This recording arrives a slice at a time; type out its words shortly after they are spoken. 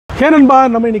ஏனன்பா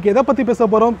நம்ம இன்னைக்கு எதை பற்றி பேச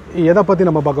போகிறோம், எதை பற்றி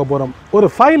நம்ம பார்க்க போகிறோம், ஒரு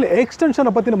ஃபைல்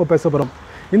எக்ஸ்டென்ஷனை பற்றி நம்ம பேச போகிறோம்.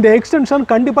 இந்த எக்ஸ்டென்ஷன்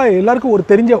கண்டிப்பாக எல்லாருக்கும் ஒரு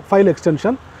தெரிஞ்ச ஃபைல்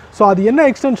எக்ஸ்டென்ஷன். ஸோ அது என்ன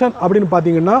எக்ஸ்டென்ஷன் அப்படின்னு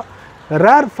பார்த்தீங்கன்னா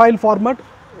RAR file format,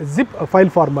 zip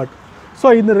file format.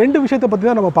 So இந்த ரெண்டு விஷயத்தை பற்றி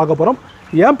தான் நம்ம பார்க்க போகிறோம்.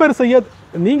 என் பேர் சையத்,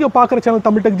 நீங்கள் பார்க்குற சேனல்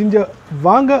தமிழ் டெக் ஜிஞ்ச.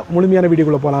 வாங்க முழுமையான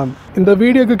வீடியோக்குள்ளே போகலாம். இந்த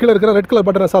வீடியோக்கு கீழே இருக்கிற ரெட் கலர்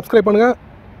பட்டனை சப்ஸ்கிரைப் பண்ணுங்கள்,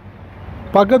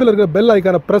 பக்கத்தில் இருக்கிற பெல்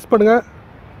ஐக்கானை ப்ரெஸ் பண்ணுங்கள்,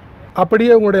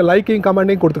 அப்படியே உங்களுடைய லைக்கையும்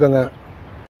கமெண்ட்டையும் கொடுத்துக்கோங்க.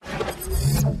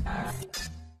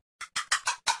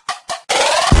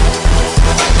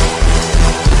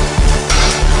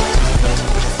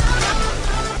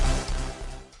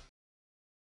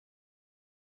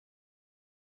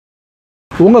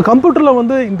 உங்கள் கம்ப்யூட்டரில்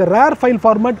வந்து இந்த RAR file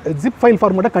format, zip file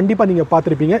ஃபார்மேட்டை கண்டிப்பாக நீங்கள்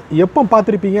பார்த்துருப்பீங்க. எப்போ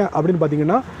பார்த்துருப்பீங்க அப்படின்னு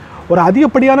பார்த்தீங்கன்னா, ஒரு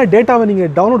அதிகப்படியான டேட்டாவை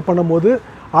நீங்கள் டவுன்லோட் பண்ணும்போது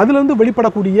அதுலேருந்து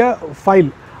வெளிப்படக்கூடிய ஃபைல்,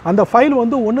 அந்த ஃபைல்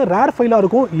வந்து ஒன்று RAR ஃபைலாக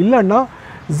இருக்கும், இல்லைன்னா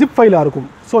ஜிப் ஃபைலாக இருக்கும்.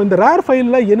 ஸோ இந்த RAR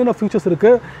ஃபைலில் என்னென்ன ஃபீச்சர்ஸ்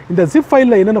இருக்குது, இந்த ஜிப்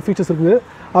ஃபைலில் என்னென்ன ஃபீச்சர்ஸ் இருக்குது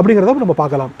அப்படிங்கிறத நம்ம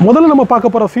பார்க்கலாம். முதல்ல நம்ம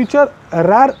பார்க்க போகிற ஃபீச்சர்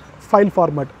RAR ஃபைல்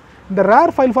ஃபார்மேட். இந்த RAR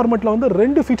ஃபைல் ஃபார்மேட்டில் வந்து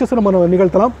ரெண்டு ஃபீச்சர்ஸ் நம்ம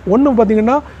நிகழ்த்தலாம். ஒன்று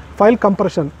பார்த்தீங்கன்னா ஃபைல்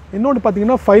கம்ப்ரஷன், இன்னொன்று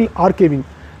பார்த்தீங்கன்னா ஃபைல் ஆர்கைவிங்.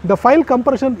 இந்த ஃபைல்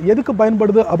கம்ப்ரஷன் எதுக்கு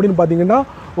பயன்படுது அப்படின்னு பார்த்தீங்கன்னா,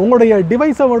 உங்களுடைய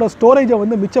டிவைஸோட ஸ்டோரேஜை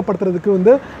வந்து மிச்சப்படுத்துறதுக்கு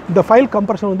வந்து இந்த ஃபைல்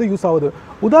கம்ப்ரஷன் வந்து யூஸ் ஆகுது.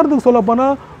 உதாரணத்துக்கு சொல்ல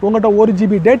போனால், உங்கள்கிட்ட 1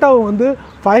 GB டேட்டாவை வந்து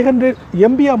 500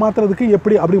 MB மாற்றுறதுக்கு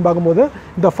எப்படி அப்படின்னு பார்க்கும்போது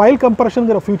இந்த ஃபைல்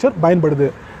கம்ப்ரஷனுங்கிற ஃபீச்சர் பயன்படுது.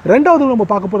 ரெண்டாவது நம்ம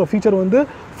பார்க்க போகிற ஃபீச்சர் வந்து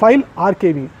ஃபைல்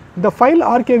ஆர்கைவிங். இந்த ஃபைல்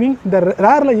ஆர்கைவிங் இந்த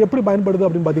RARல எப்படி பயன்படுது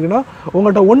அப்படின்னு பார்த்தீங்கன்னா,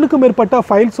 உங்கள்கிட்ட ஒன்றுக்கு மேற்பட்ட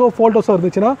ஃபைல்ஸோ ஃபோட்டோஸோ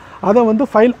இருந்துச்சுன்னா அதை வந்து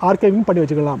ஃபைல் ஆர்கைவிங் பண்ணி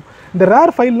வச்சுக்கலாம். இந்த RAR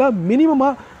ஃபைலில்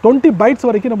மினிமமாக 20 பைட்ஸ்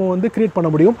வரைக்கும் நம்ம வந்து கிரியேட் பண்ண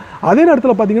முடியும். அதே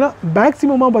நேரத்தில் பார்த்தீங்கன்னா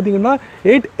மேக்ஸிமமாக பார்த்தீங்கன்னா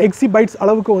 8 exabytes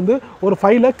அளவுக்கு வந்து ஒரு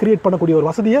ஃபைலை கிரியேட் பண்ணக்கூடிய ஒரு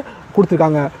வசதியை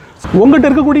கொடுத்துருக்காங்க. உங்கள்கிட்ட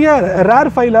இருக்கக்கூடிய RAR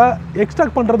ஃபைலை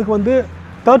எக்ஸ்ட்ராக்ட் பண்ணுறதுக்கு வந்து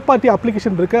தேர்ட் பார்ட்டி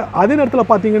அப்ளிகேஷன் இருக்குது. அதே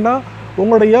நேரத்தில் பார்த்தீங்கன்னா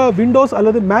உங்களுடைய விண்டோஸ்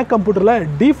அல்லது மேக் கம்ப்யூட்டரில்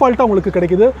டிஃபால்ட்டாக உங்களுக்கு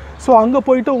கிடைக்குது. ஸோ அங்கே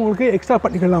போய்ட்டு உங்களுக்கு எக்ஸ்ட்ரா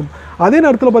பண்ணிக்கலாம். அதே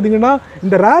நேரத்தில் பார்த்தீங்கன்னா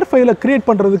இந்த RAR ஃபைலை கிரியேட்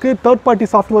பண்ணுறதுக்கு தேர்ட் பார்ட்டி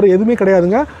சாஃப்ட்வேர் எதுவுமே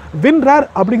கிடையாதுங்க. WinRAR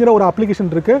அப்படிங்கிற ஒரு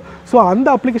அப்ளிகேஷன் இருக்குது. ஸோ அந்த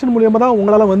அப்ளிகேஷன் மூலியமாக தான்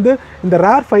உங்களால் வந்து இந்த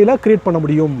RAR ஃபைலை கிரியேட் பண்ண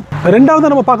முடியும்.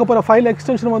 ரெண்டாவது நம்ம பார்க்க போகிற ஃபைல்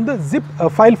எக்ஸ்டென்ஷன் வந்து ஜிப்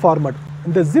ஃபைல் ஃபார்மேட்.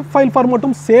 இந்த ஜிப் ஃபைல்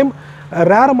ஃபார்மேட்டும் சேம்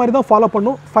RAR மாதிரி தான் ஃபாலோ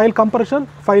பண்ணும். File compression,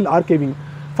 file ஆர்கைவிங்.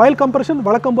 File compression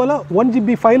வழக்கம் போல் 1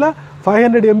 GB ஃபைலை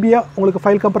 500 MB உங்களுக்கு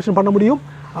ஃபைல் கம்ப்ரஷன் பண்ண முடியும்.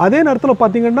 அதே நேரத்தில்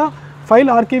பார்த்தீங்கன்னா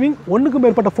ஃபைல் ஆர்கைவிங், ஒன்றுக்கு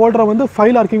மேற்பட்ட ஃபோல்டரை வந்து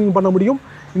ஃபைல் ஆர்கைவிங் பண்ண முடியும்.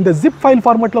 இந்த ஜிப் ஃபைல்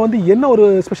ஃபார்மேட்டில் வந்து என்ன ஒரு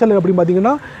ஸ்பெஷல் அப்படின்னு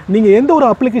பார்த்தீங்கன்னா, நீங்கள் எந்த ஒரு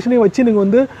அப்ளிகேஷனையும் வச்சு நீங்கள்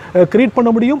வந்து க்ரியேட் பண்ண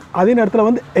முடியும். அதே நேரத்தில்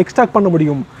வந்து எக்ஸ்ட்ராக்ட் பண்ண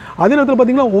முடியும். அதே நேரத்தில்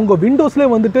பார்த்தீங்கன்னா உங்கள் விண்டோஸ்லேயே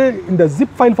வந்துட்டு இந்த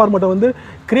ஜிப் ஃபைல் ஃபார்மேட்டை வந்து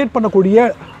க்ரியேட் பண்ணக்கூடிய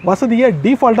வசதியை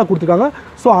டிஃபால்ட்டாக கொடுத்துருக்காங்க.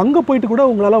 ஸோ அங்கே போயிட்டு கூட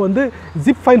உங்களால் வந்து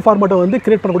ஜிப் ஃபைல் ஃபார்மேட்டை வந்து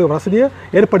க்ரியேட் பண்ணக்கூடிய வசதியை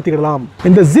ஏற்படுத்திக்கலாம்.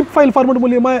 இந்த ஜிப் ஃபைல் ஃபார்மேட்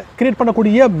மூலியமாக க்ரியேட்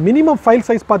பண்ணக்கூடிய மினிமம் ஃபைல்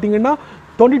சைஸ் பார்த்தீங்கன்னா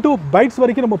 22 பைட்ஸ்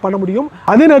வரைக்கும் நம்ம பண்ண முடியும்.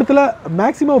 அதே நேரத்தில்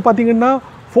மேக்ஸிமம் பார்த்தீங்கன்னா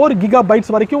 4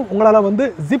 GB வரைக்கும் உங்களால் வந்து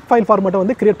ஜிப் ஃபைல் ஃபார்மேட்டை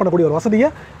வந்து கிரியேட் பண்ணக்கூடிய ஒரு வசதியை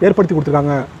ஏற்படுத்தி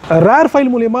கொடுத்துருக்காங்க. RAR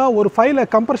ஃபைல் மூலியமாக ஒரு ஃபைலை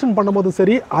கம்ப்ரஷன் பண்ணும்போதும்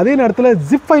சரி, அதே நேரத்தில்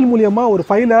ஜிப் ஃபைல் மூலியமாக ஒரு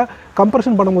ஃபைலை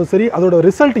கம்ப்ரஷன் பண்ணும்போது சரி, அதோட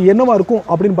ரிசல்ட் என்னவாக இருக்கும்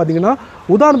அப்படின்னு பார்த்தீங்கன்னா,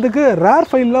 உதாரணத்துக்கு RAR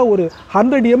ஃபைலில் ஒரு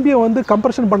 100 MB வந்து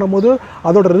கம்ப்ரஷன் பண்ணும்போது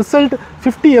அதோட ரிசல்ட்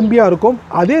 50 MB இருக்கும்.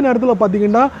 அதே நேரத்தில்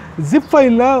பார்த்தீங்கன்னா ஜிப்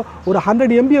ஃபைலில் ஒரு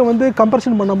 100 MB வந்து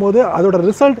கம்ப்ரஷன் பண்ணும்போது அதோட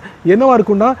ரிசல்ட் என்னவாக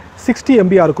இருக்கும்னா 60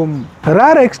 MB இருக்கும்.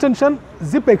 RAR எக்ஸ்டென்ஷன்,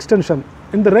 ஜிப் எக்ஸ்டென்ஷன்,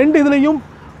 இந்த ரெண்டு இதுலையும்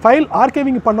ஃபைல்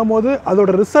ஆர்கைவிங் பண்ணும்போது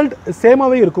அதோட ரிசல்ட்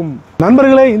சேமாகவே இருக்கும்.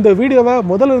 நண்பர்களே, இந்த வீடியோவை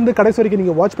முதல்ல இருந்து கடைசி வரைக்கும்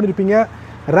நீங்கள் வாட்ச் பண்ணியிருப்பீங்க.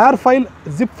 RAR ஃபைல்,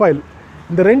 ஜிப் ஃபைல்,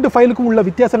 இந்த ரெண்டு ஃபைலுக்கும் உள்ள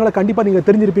வித்தியாசங்களை கண்டிப்பாக நீங்கள்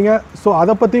தெரிஞ்சிருப்பீங்க. ஸோ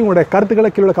அதை பற்றி உங்களுடைய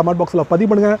கருத்துக்களை கீழே கமெண்ட் பாக்ஸில்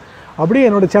பதிவு பண்ணுங்கள். அப்படியே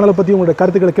என்னோட சேனலை பற்றி உங்களுடைய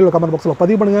கருத்துக்களை கீழே கமெண்ட் பாக்ஸில்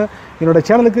பதிவு பண்ணுங்கள். என்னோட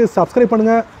சேனலுக்கு சப்ஸ்கிரைப்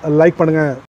பண்ணுங்கள், லைக் பண்ணுங்கள்.